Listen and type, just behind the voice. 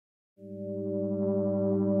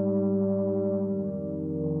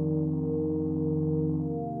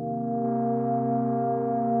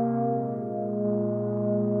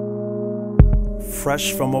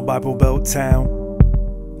fresh from a Bible Belt town.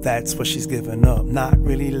 That's what she's giving up, not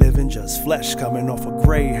really living, just flesh coming off a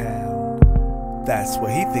Greyhound. That's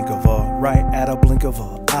what he think of her, right at a blink of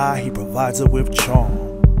an eye, he provides her with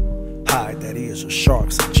charm. Hide that he is a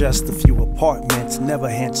shark, suggest a few apartments, never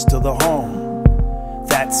hints to the home.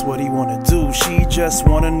 That's what he wanna do, she just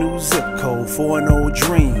want a new zip code for an old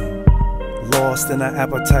dream. Lost in her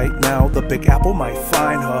appetite now, the Big Apple might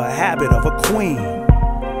find her a habit of a queen.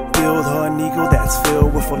 Build her an eagle that's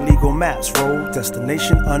filled with illegal maps, road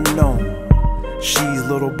destination unknown. She's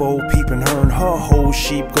little Bo peeping, her and her whole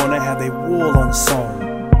sheep gonna have their wool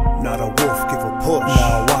unsewn. Not a wolf, give a push.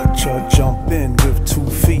 Now watch her jump in with 2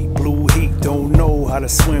 feet, blue heat, don't know how to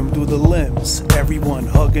swim through the limbs. Everyone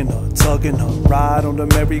hugging her, tugging her, ride on the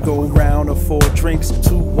merry-go-round of 4 drinks.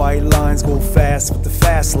 2 white lines go fast with the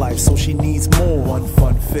fast life, so she needs more. One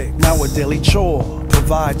fun fix, now a daily chore,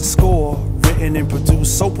 provide the score. Written and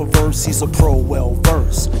produced so perverse, he's a pro, well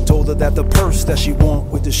versed. Told her that the purse that she want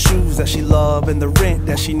with the shoes that she love and the rent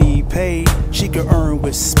that she need paid, she could earn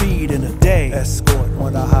with speed in a day. Escort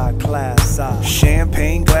on a high class side.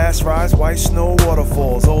 Champagne glass rides, white snow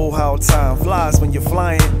waterfalls. Oh, how time flies when you're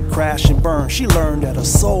flying. Crash and burn, she learned that her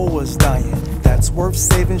soul was dying. That's worth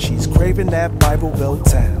saving, she's craving that Bible Belt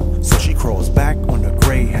town. So she crawls back on the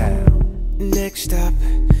Greyhound. Next stop,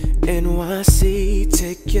 NYC,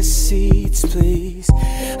 take your seats please.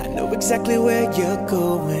 I know exactly where you're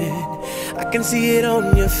going, I can see it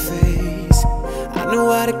on your face. I know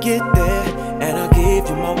how to get there, and I'll give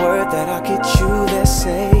you my word that I'll get you there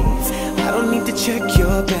safe. I don't need to check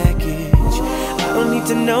your baggage, I don't need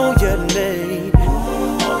to know your name.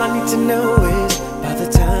 All I need to know is, by the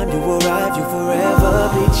time you arrive, you'll forever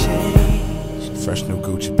be changed. Fresh new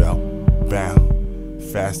Gucci belt, bound.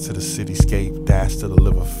 Fast to the cityscape, dash to the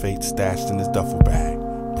liver fate, stashed in his duffel bag,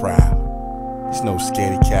 proud. He's no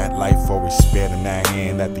scaredy cat, life always spared in that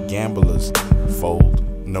hand that the gamblers fold.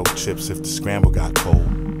 No chips if the scramble got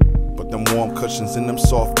cold. But them warm cushions in them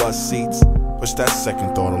soft bus seats, push that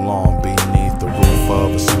second thought along beneath the roof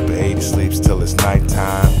of a Super 80, sleeps till it's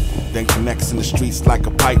nighttime. Then connects in the streets like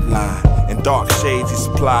a pipeline. In dark shades he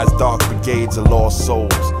supplies dark brigades of lost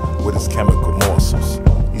souls with his chemical morsels.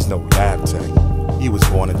 He's no lab tech, he was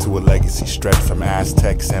born into a legacy stretched from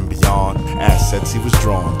Aztecs and beyond. Assets he was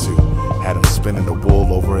drawn to had him spinning the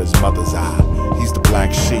wool over his mother's eye. He's the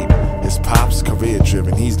black sheep, his pop's career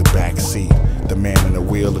driven, he's the backseat. The man in the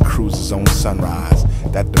wheel that cruises on sunrise.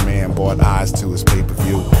 That the man bought eyes to his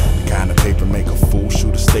pay-per-view. The kind of paper make a fool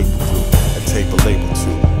shoot a staple through, and tape a label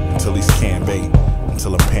to, until he's canned bait,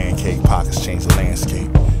 until her pancake pockets change the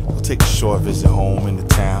landscape. We'll take a short visit home into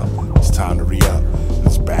town. It's time to re-up,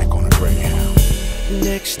 it's back on a Greyhound.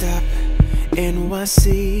 Next stop,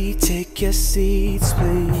 NYC, take your seats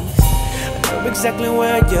please. I know exactly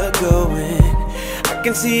where you're going, I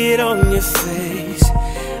can see it on your face.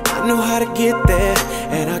 I know how to get there,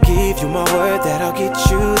 and I'll give you my word that I'll get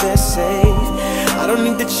you there safe. I don't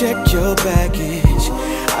need to check your baggage,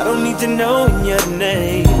 I don't need to know your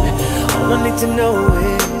name. All I need to know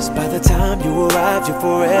is, by the time you arrive, you'll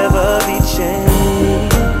forever be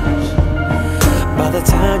changed. By the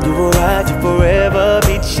time you arrive, you'll forever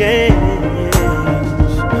be changed.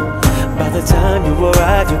 By the time you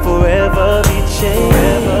arrive, you'll forever be changed.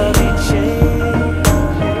 Forever be changed.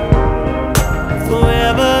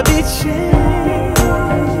 Forever be changed.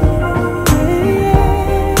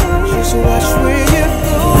 Just watch where you're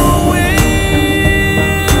going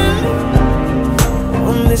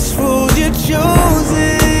on this road you're chosen.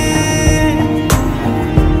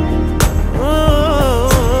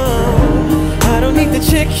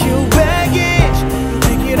 Check your baggage,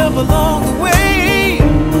 pick it up along the way.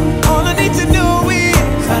 All I need to know is,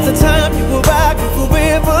 by the time you arrive, you'll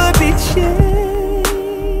forever be changed.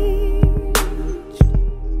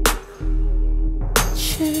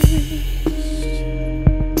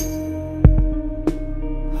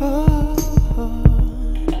 Oh,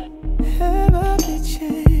 ever be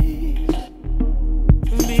changed.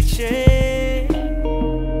 Be changed.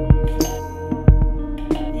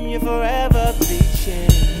 You're forever.